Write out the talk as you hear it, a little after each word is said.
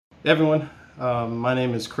Everyone. My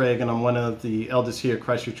name is Craig, and I'm one of the elders here at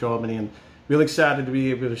Christ Church Albany, and really excited to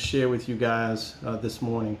be able to share with you guys this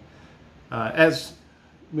morning. As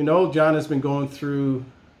we know, John has been going through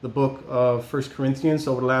the book of First Corinthians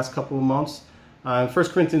over the last couple of months.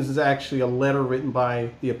 First Corinthians is actually a letter written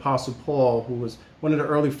by the Apostle Paul, who was one of the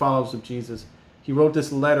early followers of Jesus. He wrote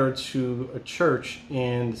this letter to a church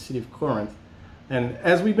in the city of Corinth. And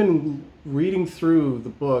as we've been reading through the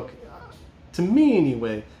book, to me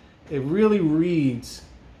anyway, it really reads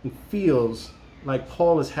and feels like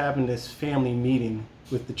Paul is having this family meeting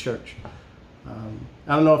with the church.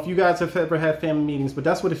 I don't know if you guys have ever had family meetings, but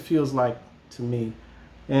that's what it feels like to me.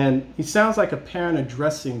 And he sounds like a parent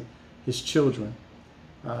addressing his children.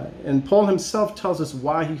 And Paul himself tells us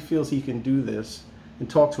why he feels he can do this and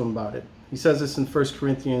talk to them about it. He says this in 1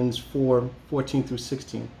 Corinthians 4:14 through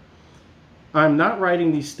 16. I am not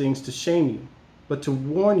writing these things to shame you, but to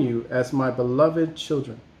warn you as my beloved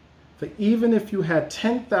children. For even if you had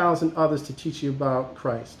 10,000 others to teach you about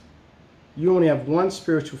Christ, you only have one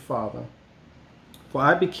spiritual father. For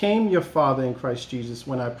I became your father in Christ Jesus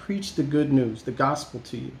when I preached the good news, the gospel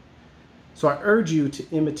to you. So I urge you to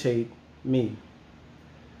imitate me.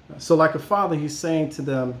 So like a father, he's saying to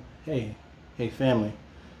them, hey family,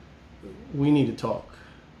 we need to talk.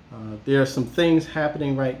 There are some things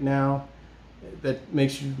happening right now that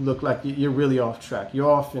makes you look like you're really off track. You're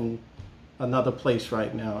off in another place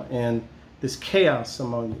right now, and there's chaos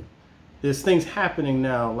among you. There's things happening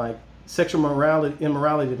now like sexual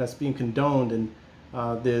immorality that's being condoned,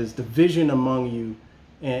 and there's division among you,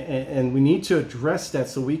 and we need to address that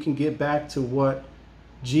so we can get back to what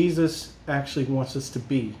Jesus actually wants us to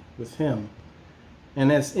be with him.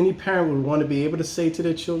 And as any parent would want to be able to say to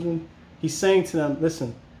their children, he's saying to them,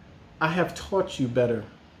 listen, I have taught you better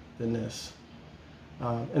than this.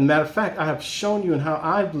 And matter of fact, I have shown you in how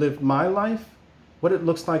I've lived my life, what it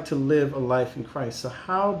looks like to live a life in Christ. So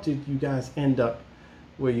how did you guys end up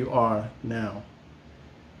where you are now?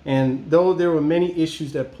 And though there were many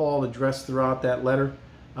issues that Paul addressed throughout that letter,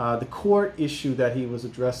 the core issue that he was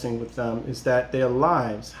addressing with them is that their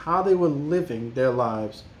lives, how they were living their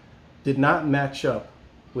lives, did not match up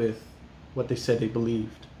with what they said they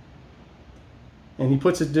believed. And he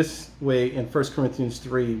puts it this way in 1 Corinthians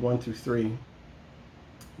 3:1 through 3.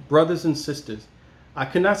 Brothers and sisters, I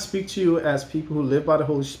could not speak to you as people who live by the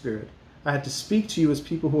Holy Spirit. I had to speak to you as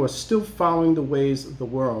people who are still following the ways of the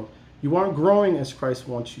world. You aren't growing as Christ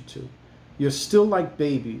wants you to. You're still like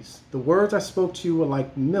babies. The words I spoke to you were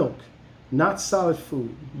like milk, not solid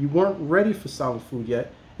food. You weren't ready for solid food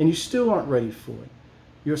yet, and you still aren't ready for it.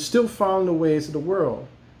 You're still following the ways of the world.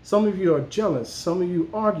 Some of you are jealous. Some of you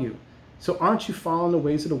argue. So aren't you following the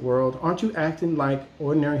ways of the world? Aren't you acting like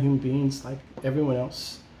ordinary human beings like everyone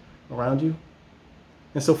else around you?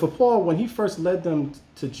 And so for Paul, when he first led them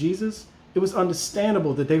to Jesus, it was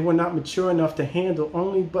understandable that they were not mature enough to handle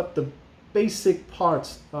only but the basic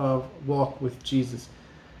parts of walk with Jesus.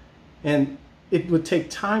 And it would take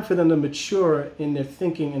time for them to mature in their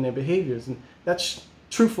thinking and their behaviors. And that's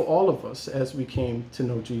true for all of us as we came to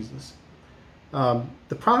know Jesus.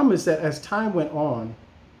 The problem is that as time went on,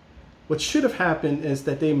 what should have happened is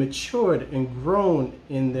that they matured and grown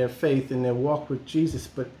in their faith and their walk with Jesus,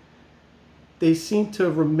 but they seem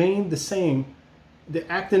to remain the same. They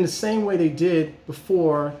act in the same way they did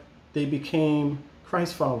before they became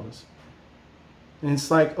Christ followers. And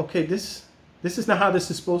it's like, okay, this is not how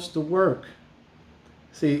this is supposed to work.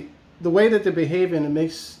 See, the way that they're behaving, it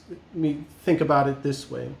makes me think about it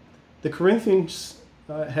this way. The Corinthians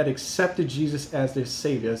had accepted Jesus as their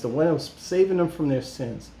Savior, as the one who was saving them from their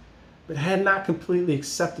sins, but had not completely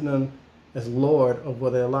accepted him as Lord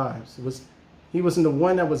over their lives. He wasn't the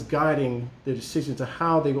one that was guiding their decision to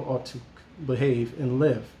how they ought to behave and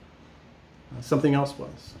live. Something else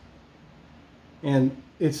was. And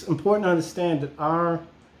it's important to understand that our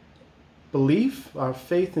belief, our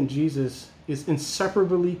faith in Jesus is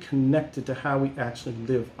inseparably connected to how we actually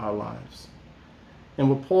live our lives. And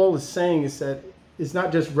what Paul is saying is that it's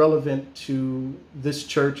not just relevant to this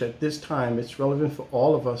church at this time, it's relevant for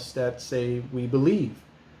all of us that say we believe.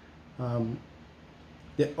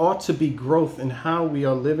 There ought to be growth in how we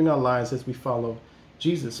are living our lives as we follow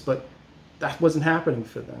Jesus, but that wasn't happening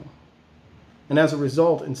for them. And as a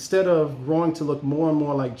result, instead of growing to look more and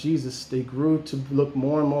more like Jesus, they grew to look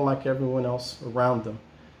more and more like everyone else around them.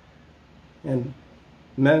 And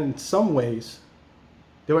in some ways,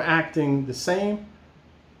 they were acting the same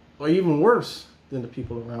or even worse than the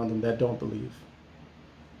people around them that don't believe.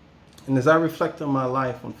 And as I reflect on my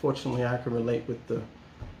life, unfortunately, I can relate with the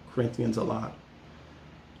Corinthians a lot.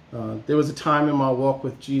 There was a time in my walk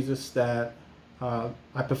with Jesus that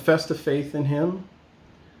I professed a faith in him,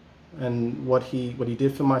 and what he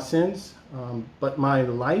did for my sins. But my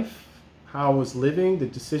life, how I was living, the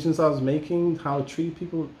decisions I was making, how I treated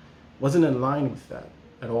people, wasn't in line with that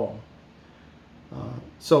at all.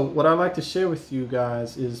 So what I'd like to share with you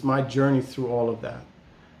guys is my journey through all of that.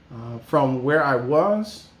 From where I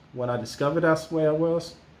was when I discovered that's where I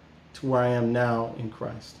was to where I am now in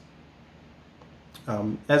Christ.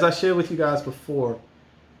 As I shared with you guys before,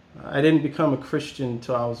 I didn't become a Christian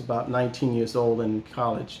until I was about 19 years old in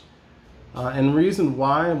college. And the reason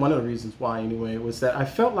why, one of the reasons why anyway, was that I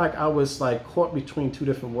felt like I was like caught between two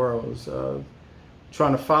different worlds,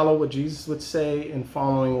 trying to follow what Jesus would say and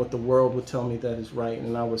following what the world would tell me that is right.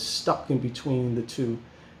 And I was stuck in between the two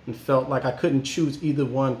and felt like I couldn't choose either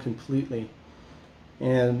one completely.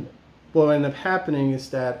 And what ended up happening is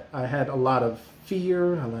that I had a lot of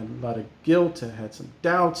fear, I had a lot of guilt, I had some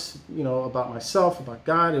doubts, about myself, about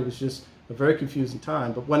God. It was just a very confusing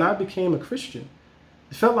time. But when I became a Christian,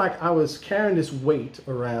 it felt like I was carrying this weight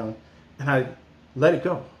around, and I let it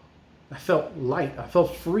go. I felt light, I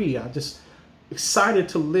felt free. I just excited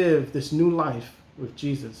to live this new life with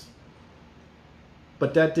Jesus.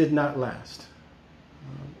 But that did not last.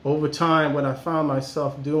 Over time, what I found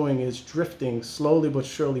myself doing is drifting slowly but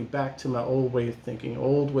surely back to my old way of thinking,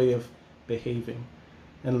 old way of behaving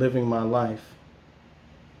and living my life.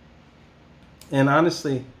 And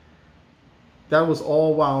honestly, that was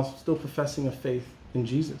all while still professing a faith in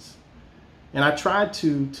Jesus. And I tried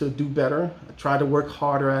to do better. I tried to work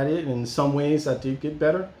harder at it. And in some ways I did get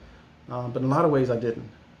better, but in a lot of ways I didn't.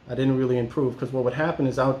 I didn't really improve, because what would happen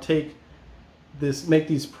is I would make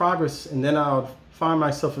these progress, and then I would find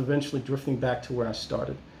myself eventually drifting back to where I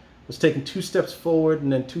started. I was taking 2 steps forward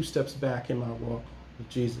and then 2 steps back in my walk with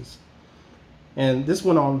Jesus. And this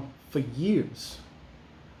went on for years.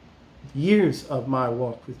 Years of my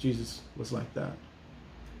walk with Jesus was like that.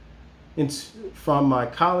 From my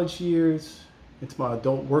college years, into my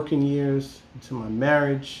adult working years, into my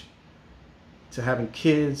marriage, to having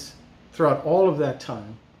kids, throughout all of that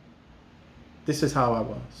time, this is how I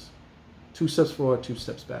was. 2 steps forward, 2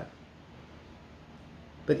 steps back.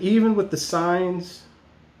 But even with the signs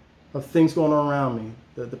of things going on around me,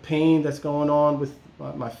 the pain that's going on with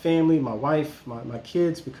my family, my wife, my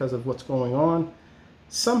kids, because of what's going on,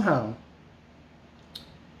 somehow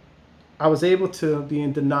I was able to be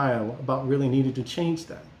in denial about really needing to change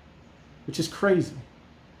that, which is crazy.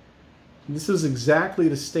 This is exactly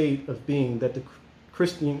the state of being that the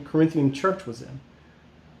Corinthian church was in.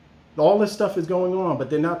 All this stuff is going on,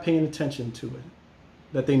 but they're not paying attention to it,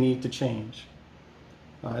 that they need to change.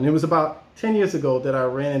 And it was about 10 years ago that I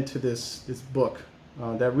ran into this book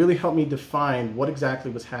that really helped me define what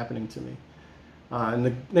exactly was happening to me. And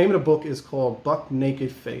the name of the book is called Buck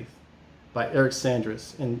Naked Faith by Eric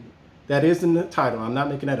Sanders. And that is in the title. I'm not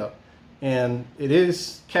making that up. And it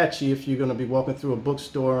is catchy if you're going to be walking through a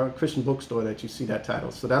bookstore, a Christian bookstore, that you see that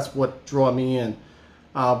title. So that's what drew me in.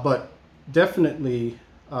 But definitely,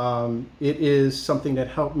 it is something that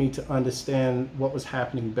helped me to understand what was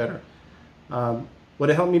happening better. What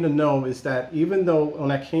it helped me to know is that even though when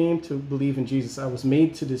I came to believe in Jesus, I was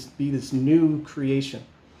made to be this new creation.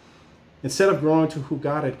 Instead of growing to who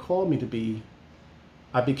God had called me to be,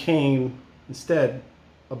 I became instead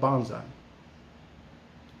a bonsai.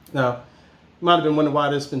 Now, you might have been wondering why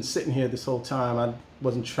this has been sitting here this whole time. I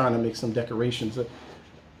wasn't trying to make some decorations.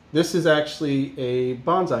 This is actually a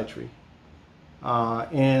bonsai tree.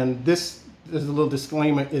 And this is a little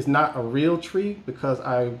disclaimer, is not a real tree, because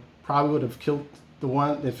I probably would have killed the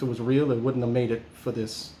one. If it was real, it wouldn't have made it for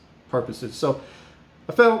this purposes. So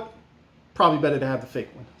I felt probably better to have the fake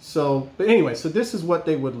one. But anyway, so this is what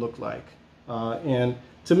they would look like. And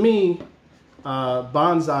to me,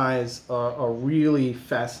 bonsais are really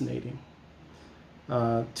fascinating.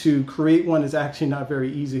 To create one is actually not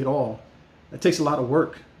very easy at all. It takes a lot of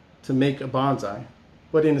work to make a bonsai.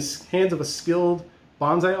 But in the hands of a skilled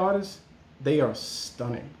bonsai artist, they are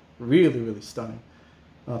stunning, really, really stunning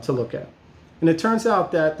to look at. And it turns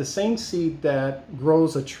out that the same seed that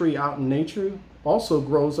grows a tree out in nature also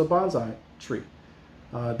grows a bonsai tree.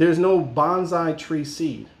 There's no bonsai tree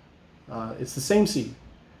seed. It's the same seed.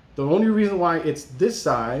 The only reason why it's this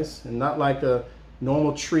size and not like a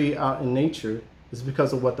normal tree out in nature is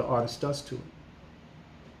because of what the artist does to it.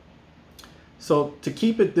 So to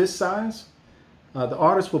keep it this size, the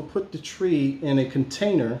artist will put the tree in a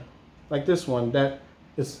container like this one that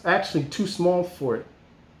is actually too small for it,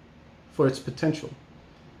 for its potential.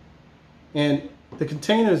 And the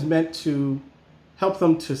container is meant to help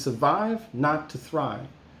them to survive, not to thrive.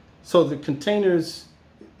 So the container's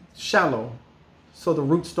shallow, so the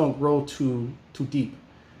roots don't grow too deep.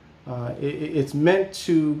 It's meant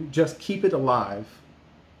to just keep it alive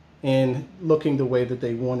and looking the way that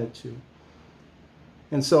they wanted to.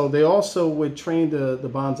 And so they also would train the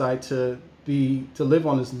bonsai to live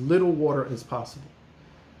on as little water as possible.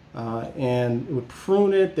 And it would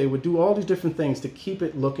prune it. They would do all these different things to keep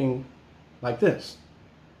it looking like this.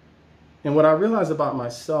 And what I realized about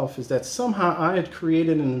myself is that somehow I had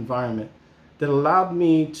created an environment that allowed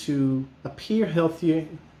me to appear healthier,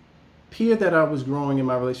 appear that I was growing in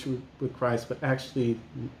my relationship with Christ, but actually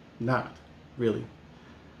not really.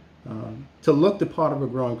 To look the part of a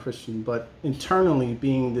growing Christian, but internally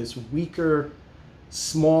being this weaker,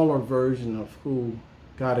 smaller version of who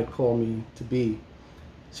God had called me to be.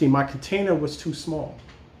 See, my container was too small.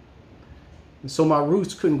 And so my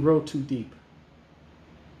roots couldn't grow too deep.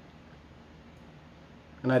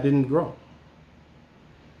 And I didn't grow.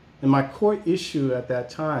 And my core issue at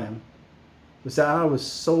that time was that I was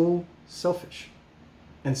so selfish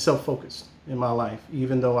and self-focused in my life,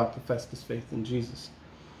 even though I professed this faith in Jesus.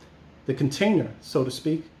 The container, so to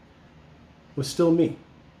speak, was still me,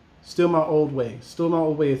 still my old way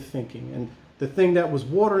of thinking. And the thing that was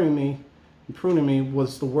watering me and pruning me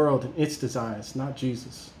was the world and its desires, not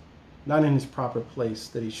Jesus, not in his proper place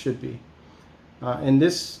that he should be. And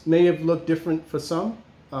this may have looked different for some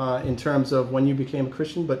in terms of when you became a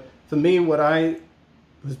Christian, but for me, what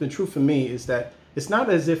has been true for me is that it's not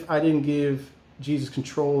as if I didn't give Jesus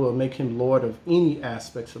control or make him Lord of any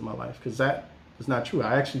aspects of my life, because that was not true.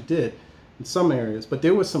 I actually did in some areas, but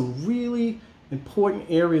there were some really important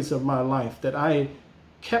areas of my life that I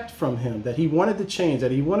kept from him, that he wanted to change,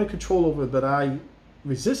 that he wanted control over, but I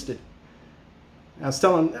resisted. I was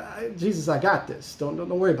telling him, Jesus, I got this. Don't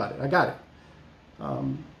worry about it. I got it.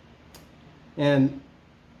 And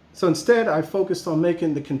so instead, I focused on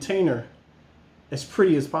making the container as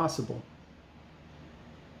pretty as possible,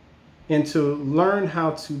 and to learn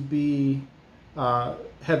how to be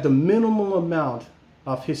have the minimal amount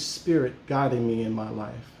of his spirit guiding me in my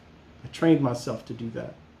life. I trained myself to do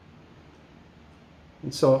that.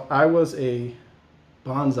 And so I was a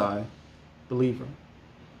bonsai believer.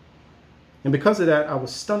 And because of that, I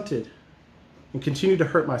was stunted and continued to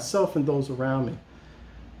hurt myself and those around me.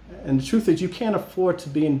 And the truth is, you can't afford to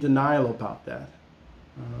be in denial about that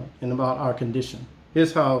and about our condition.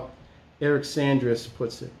 Here's how Eric Sanders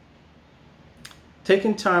puts it.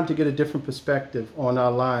 Taking time to get a different perspective on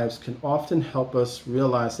our lives can often help us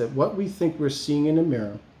realize that what we think we're seeing in the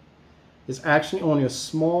mirror is actually only a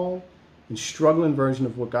small and struggling version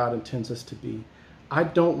of what God intends us to be. I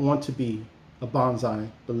don't want to be a bonsai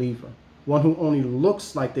believer, one who only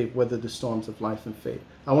looks like they've weathered the storms of life and faith.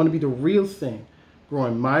 I want to be the real thing,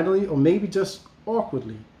 growing mightily or maybe just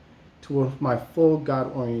awkwardly toward my full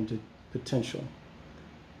God-oriented potential.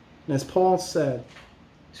 And as Paul said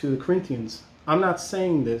to the Corinthians, I'm not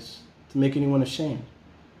saying this to make anyone ashamed.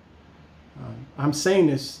 I'm saying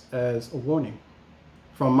this as a warning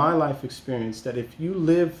from my life experience that if you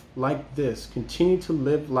live like this, continue to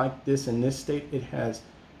live like this in this state, it has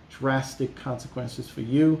drastic consequences for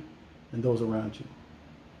you and those around you.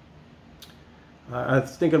 I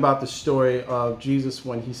was thinking about the story of Jesus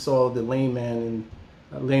when he saw the lame man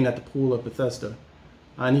laying at the pool of Bethesda.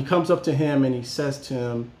 And he comes up to him and he says to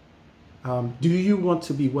him, do you want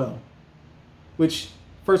to be well? Which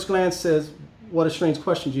first glance says, what a strange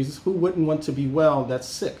question, Jesus. Who wouldn't want to be well that's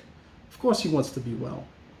sick? Of course he wants to be well.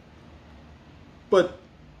 But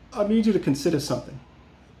I need you to consider something.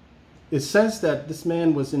 It says that this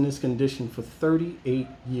man was in this condition for 38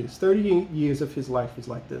 years. 38 years of his life was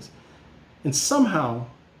like this. And somehow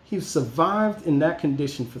he survived in that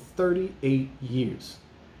condition for 38 years.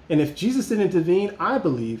 And if Jesus didn't intervene, I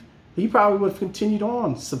believe he probably would have continued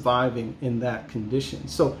on surviving in that condition.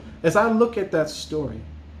 So as I look at that story,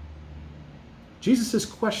 Jesus'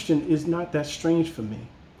 question is not that strange for me.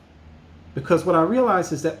 Because what I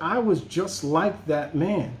realize is that I was just like that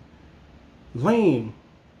man, lame,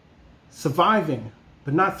 surviving,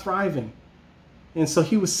 but not thriving. And so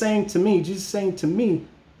he was saying to me, Jesus saying to me,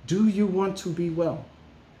 do you want to be well?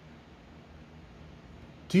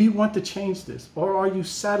 Do you want to change this? Or are you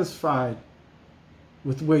satisfied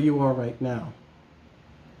with where you are right now?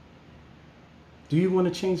 Do you want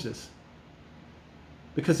to change this?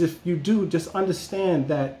 Because if you do, just understand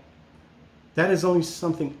that that is only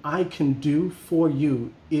something I can do for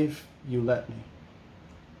you if you let me.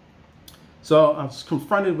 So I was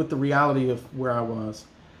confronted with the reality of where I was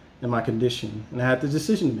and my condition, and I had the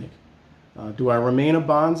decision to make. Do I remain a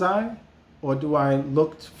bonsai, or do I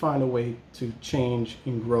look to find a way to change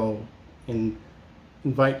and grow and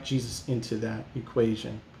invite Jesus into that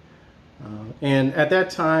equation? And at that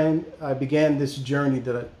time, I began this journey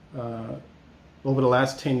that over the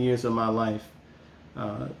last 10 years of my life.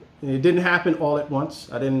 It didn't happen all at once.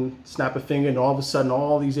 I didn't snap a finger and all of a sudden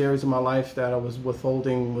all these areas of my life that I was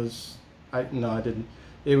withholding no, I didn't.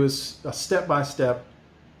 It was a step-by-step,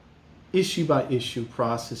 issue-by-issue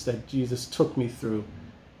process that Jesus took me through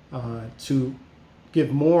to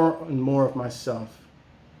give more and more of myself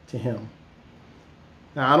to him.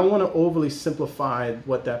 Now, I don't want to overly simplify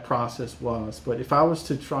what that process was, but if I was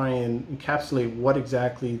to try and encapsulate what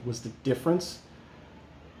exactly was the difference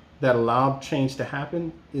that allowed change to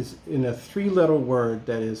happen, is in a 3-letter word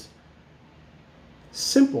that is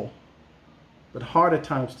simple, but hard at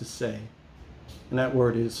times to say. And that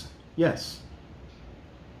word is yes.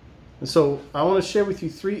 And so I want to share with you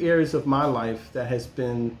 3 areas of my life that has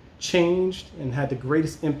been changed and had the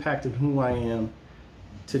greatest impact on who I am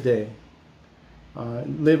today.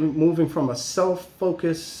 Moving from a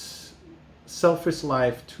self-focused, selfish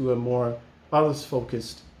life to a more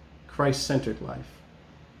others-focused, Christ-centered life.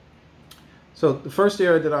 So the first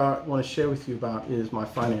area that I want to share with you about is my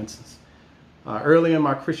finances. Early in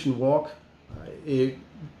my Christian walk,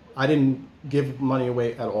 I didn't give money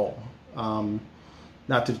away at all.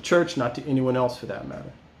 Not to the church, not to anyone else for that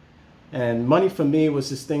matter. And money for me was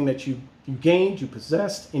this thing that you gained, you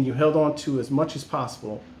possessed, and you held on to as much as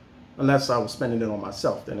possible, unless I was spending it on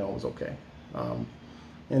myself, then it was okay.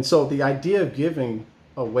 And so the idea of giving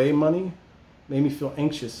away money made me feel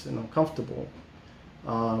anxious and uncomfortable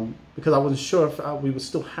because I wasn't sure if we would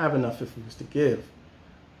still have enough if we was to give.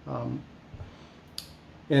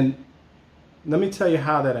 And let me tell you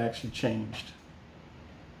how that actually changed.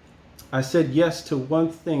 I said yes to one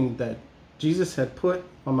thing that Jesus had put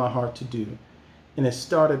on my heart to do, and it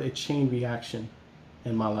started a chain reaction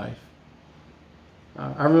in my life.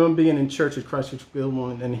 I remember being in church at Christ Church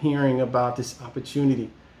Gilmore and hearing about this opportunity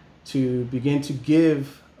to begin to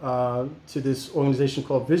give to this organization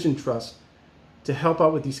called Vision Trust to help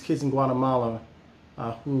out with these kids in Guatemala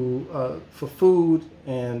who for food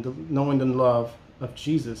and knowing the love of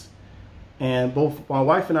Jesus. And both my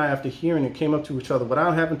wife and I, after hearing it, came up to each other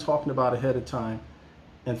without having talked about it ahead of time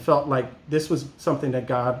and felt like this was something that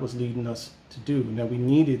God was leading us to do and that we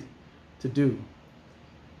needed to do.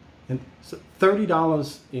 And so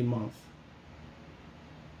 $30 a month.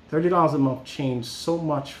 $30 a month changed so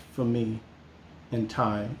much for me and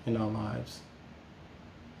Ty in our lives.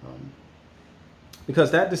 Because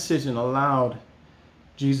that decision allowed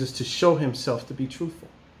Jesus to show himself to be truthful.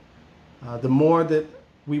 The more that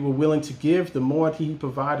we were willing to give, the more he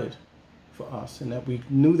provided for us, and that we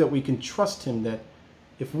knew that we can trust him, that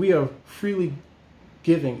if we are freely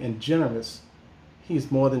giving and generous, he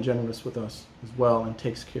is more than generous with us as well and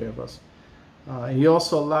takes care of us. And he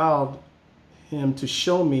also allowed him to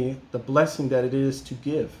show me the blessing that it is to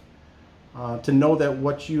give, to know that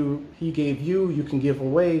what he gave you, you can give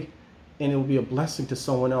away, and it will be a blessing to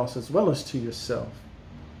someone else as well as to yourself.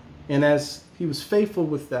 And as he was faithful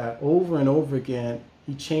with that over and over again,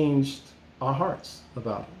 he changed our hearts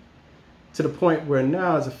about it, to the point where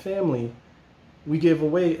now as a family, we give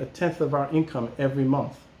away 1/10 of our income every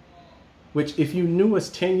month, which if you knew us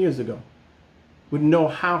 10 years ago, would know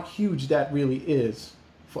how huge that really is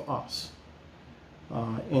for us,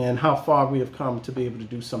 and how far we have come to be able to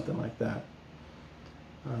do something like that.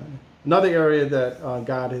 Another area that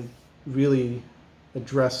God has really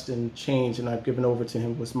addressed and changed, and I've given over to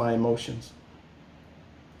him, was my emotions.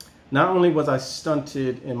 Not only was I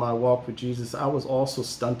stunted in my walk with Jesus, I was also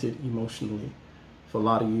stunted emotionally for a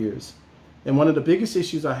lot of years. And one of the biggest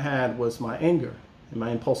issues I had was my anger and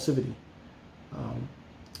my impulsivity.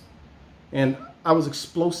 And I was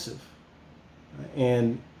explosive.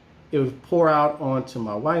 And it would pour out onto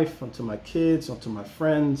my wife, onto my kids, onto my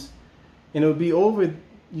friends. And it would be over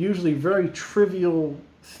usually very trivial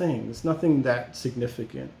things, nothing that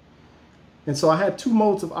significant. And so I had 2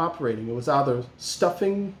 modes of operating. It was either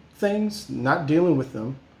stuffing things, not dealing with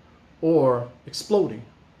them, or exploding.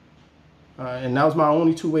 And that was my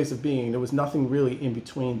only 2 ways of being. There was nothing really in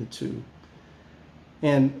between the 2.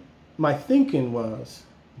 And my thinking was,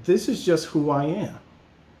 this is just who I am.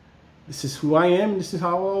 This is who I am, and this is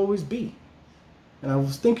how I'll always be. And I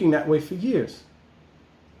was thinking that way for years.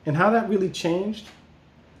 And how that really changed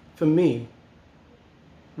for me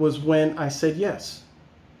was when I said yes.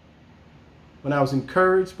 When I was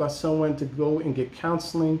encouraged by someone to go and get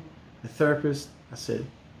counseling, a therapist, I said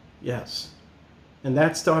yes. And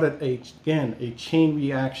that started, again, a chain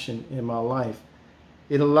reaction in my life.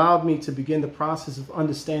 It allowed me to begin the process of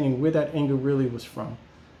understanding where that anger really was from.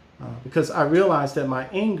 Because I realized that my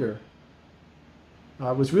anger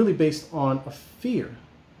was really based on a fear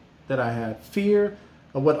that I had. Fear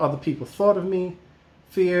of what other people thought of me,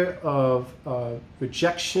 fear of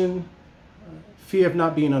rejection, fear of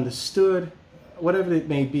not being understood, whatever it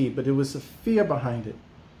may be, but it was a fear behind it.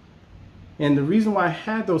 And the reason why I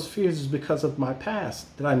had those fears is because of my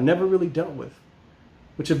past that I never really dealt with,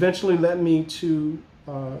 which eventually led me to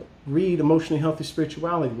read Emotionally Healthy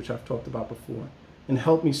Spirituality, which I've talked about before, and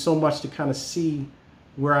helped me so much to kind of see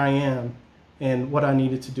where I am and what I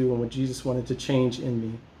needed to do and what Jesus wanted to change in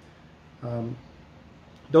me.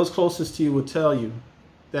 Those closest to you will tell you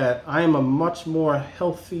that I am a much more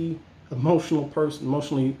healthy, emotional person,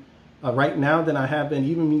 emotionally right now than I have been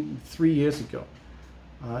even 3 years ago.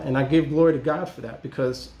 And I give glory to God for that,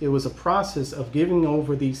 because it was a process of giving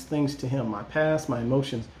over these things to Him, my past, my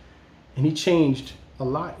emotions, and He changed a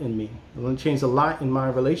lot in me. He changed a lot in my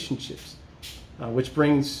relationships, which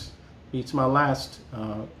brings me to my last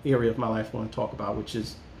area of my life I want to talk about, which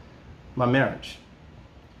is my marriage.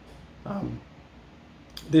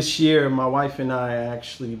 This year, my wife and I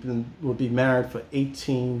actually will be married for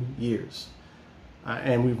 18 years.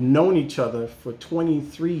 And we've known each other for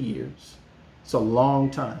 23 years. It's a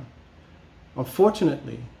long time.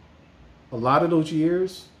 Unfortunately, a lot of those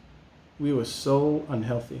years, we were so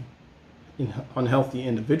unhealthy. Unhealthy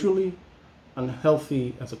individually,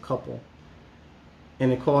 unhealthy as a couple.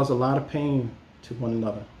 And it caused a lot of pain to one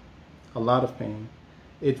another. A lot of pain.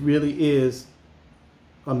 It really is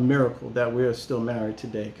a miracle that we're still married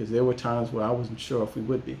today, because there were times where I wasn't sure if we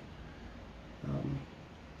would be.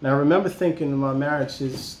 Now I remember thinking my marriage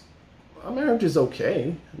is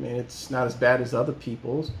okay. I mean, it's not as bad as other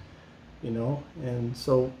people's, and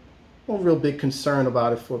so no real big concern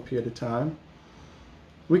about it for a period of time.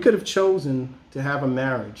 We could have chosen to have a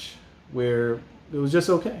marriage where it was just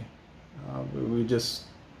okay. We just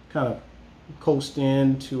kind of coast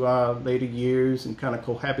into our later years and kind of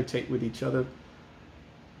cohabitate with each other.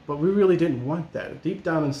 But we really didn't want that. Deep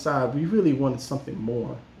down inside, we really wanted something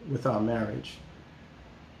more with our marriage.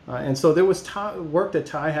 And so there was work that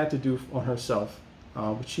Ty had to do on herself,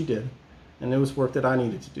 which she did. And there was work that I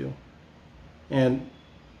needed to do. And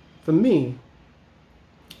for me,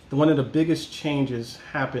 one of the biggest changes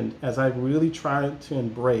happened as I really tried to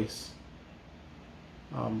embrace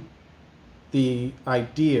the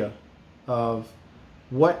idea of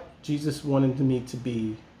what Jesus wanted me to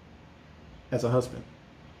be as a husband.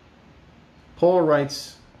 Paul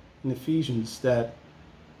writes in Ephesians that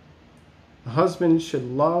a husband should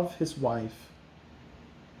love his wife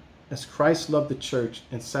as Christ loved the church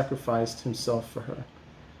and sacrificed himself for her.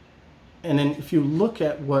 And then if you look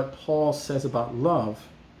at what Paul says about love,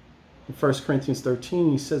 in 1 Corinthians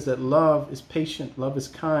 13, he says that love is patient, love is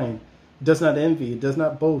kind, it does not envy, it does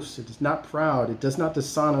not boast, it is not proud, it does not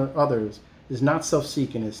dishonor others, it is not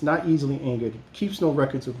self-seeking, it is not easily angered, it keeps no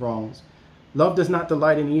records of wrongs. Love does not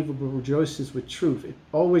delight in evil, but rejoices with truth. It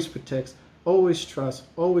always protects, always trusts,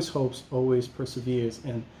 always hopes, always perseveres.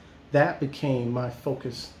 And that became my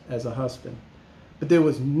focus as a husband. But there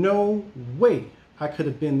was no way I could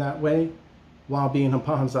have been that way while being a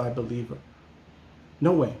bonsai believer.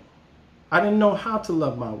 No way. I didn't know how to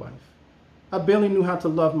love my wife. I barely knew how to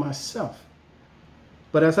love myself.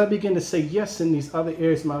 But as I began to say yes in these other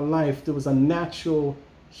areas of my life, there was a natural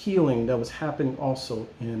healing that was happening also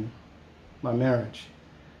in my marriage.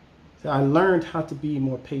 So I learned how to be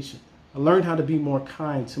more patient. I learned how to be more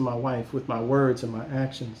kind to my wife with my words and my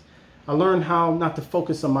actions. I learned how not to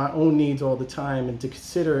focus on my own needs all the time and to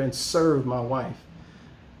consider and serve my wife.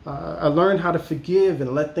 I learned how to forgive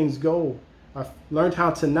and let things go. I learned how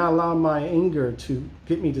to not allow my anger to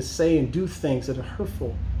get me to say and do things that are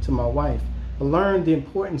hurtful to my wife. I learned the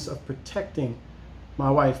importance of protecting my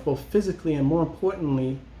wife, both physically and more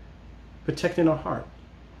importantly, protecting her heart,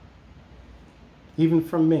 even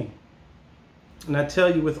from me. And I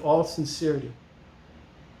tell you with all sincerity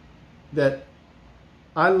that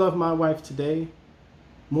I love my wife today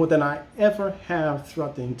more than I ever have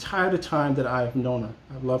throughout the entire time that I have known her.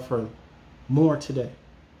 I love her more today.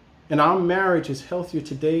 And our marriage is healthier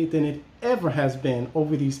today than it ever has been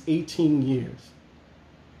over these 18 years.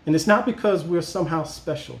 And it's not because we're somehow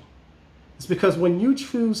special. It's because when you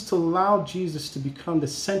choose to allow Jesus to become the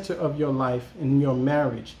center of your life and your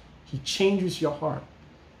marriage, He changes your heart.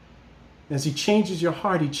 As He changes your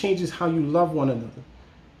heart, He changes how you love one another.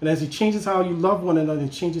 And as He changes how you love one another, He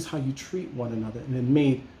changes how you treat one another. And it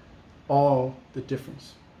made all the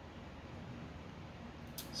difference.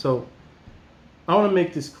 So I want to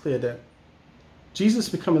make this clear that Jesus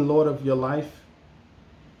becoming Lord of your life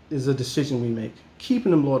is a decision we make.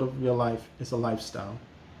 Keeping Him Lord of your life is a lifestyle.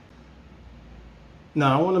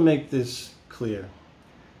 Now, I want to make this clear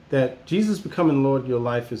that Jesus becoming Lord of your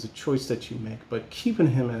life is a choice that you make, but keeping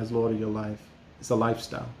Him as Lord of your life is a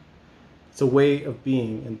lifestyle. It's a way of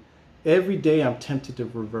being. And every day I'm tempted to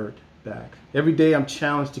revert. back. Every day I'm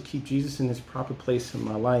challenged to keep Jesus in his proper place in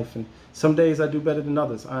my life. And some days I do better than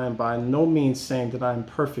others. I am by no means saying that I am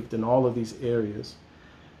perfect in all of these areas,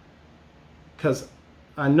 because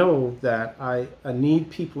I know that I need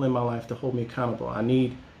people in my life to hold me accountable. I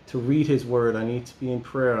need to read his word. I need to be in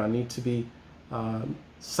prayer. I need to be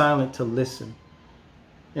silent to listen.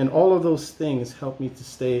 And all of those things help me to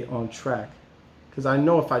stay on track, because I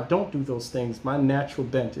know if I don't do those things, my natural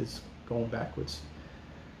bent is going backwards.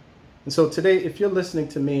 And so today, if you're listening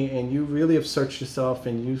to me and you really have searched yourself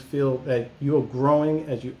and you feel that you are growing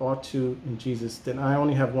as you ought to in Jesus, then I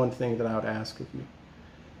only have one thing that I would ask of you.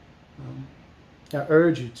 I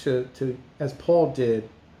urge you to, as Paul did,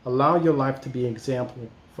 allow your life to be an example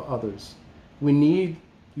for others. We need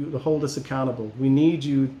you to hold us accountable. We need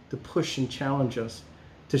you to push and challenge us,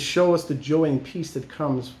 to show us the joy and peace that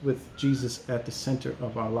comes with Jesus at the center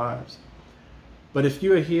of our lives. But if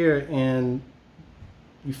you're here and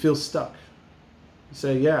you feel stuck, you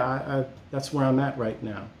say, yeah, that's where I'm at right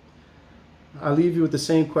now, I leave you with the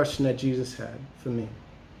same question that Jesus had for me.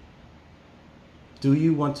 Do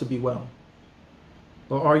you want to be well?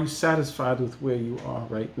 Or are you satisfied with where you are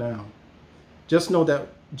right now? Just know that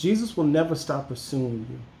Jesus will never stop pursuing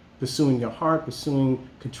you, pursuing your heart, pursuing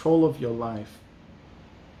control of your life.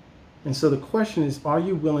 And so the question is, are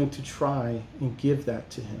you willing to try and give that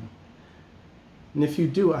to him? And if you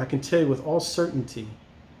do, I can tell you with all certainty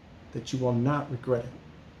that you will not regret it.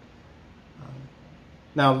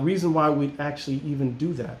 Now, the reason why we actually even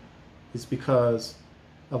do that is because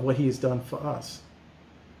of what he has done for us.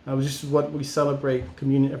 Now, this is what we celebrate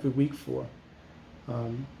communion every week for.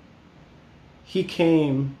 He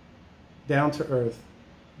came down to earth,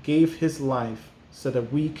 gave his life so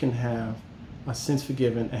that we can have our sins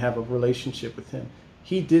forgiven and have a relationship with him.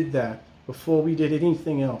 He did that before we did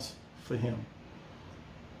anything else for him.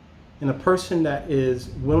 And a person that is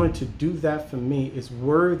willing to do that for me is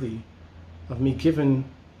worthy of me giving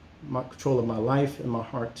my control of my life and my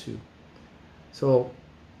heart to. So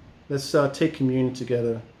let's take communion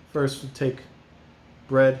together. First, we'll take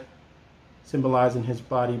bread, symbolizing his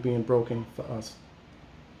body being broken for us.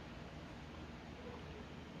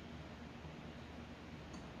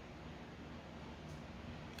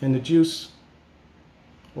 And the juice,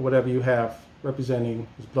 or whatever you have, representing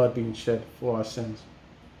his blood being shed for our sins.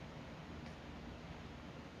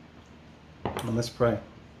 And let's pray.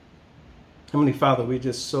 Heavenly Father, we're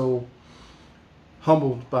just so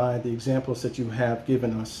humbled by the examples that you have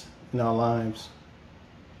given us in our lives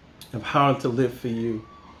of how to live for you.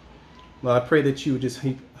 Lord, I pray that you would just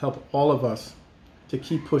help all of us to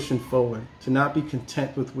keep pushing forward, to not be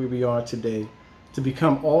content with where we are today, to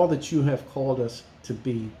become all that you have called us to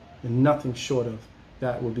be, and nothing short of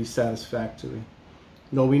that will be satisfactory.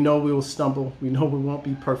 Lord, we know we will stumble. We know we won't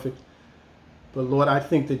be perfect. But Lord, I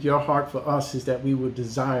think that your heart for us is that we would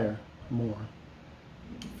desire more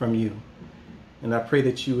from you. And I pray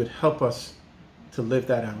that you would help us to live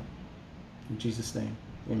that out. In Jesus' name,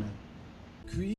 amen.